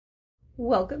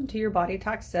Welcome to your Body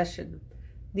Talk session.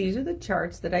 These are the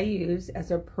charts that I use as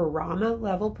a Parama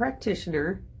level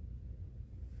practitioner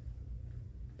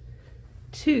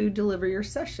to deliver your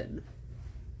session.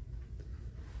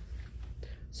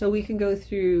 So we can go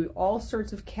through all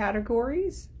sorts of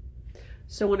categories.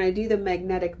 So when I do the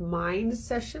magnetic mind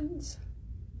sessions,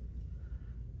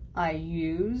 I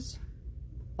use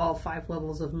all 5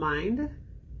 levels of mind.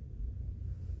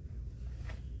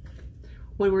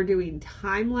 When we're doing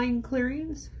timeline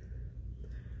clearings,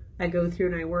 I go through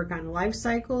and I work on life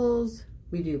cycles.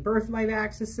 We do birth life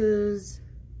axes.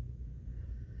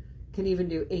 Can even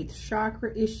do 8th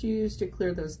chakra issues to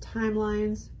clear those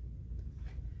timelines.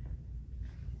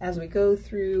 As we go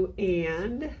through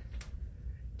and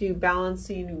do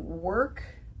balancing work,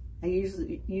 I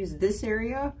usually use this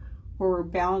area where we're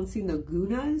balancing the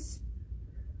gunas.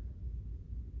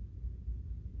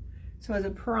 So as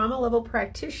a Parama level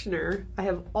practitioner, I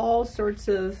have all sorts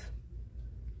of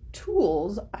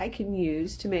tools I can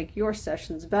use to make your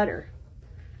sessions better.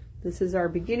 This is our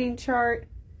beginning chart,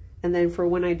 and then for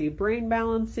when I do brain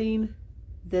balancing,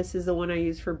 this is the one I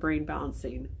use for brain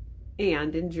balancing.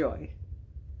 And enjoy.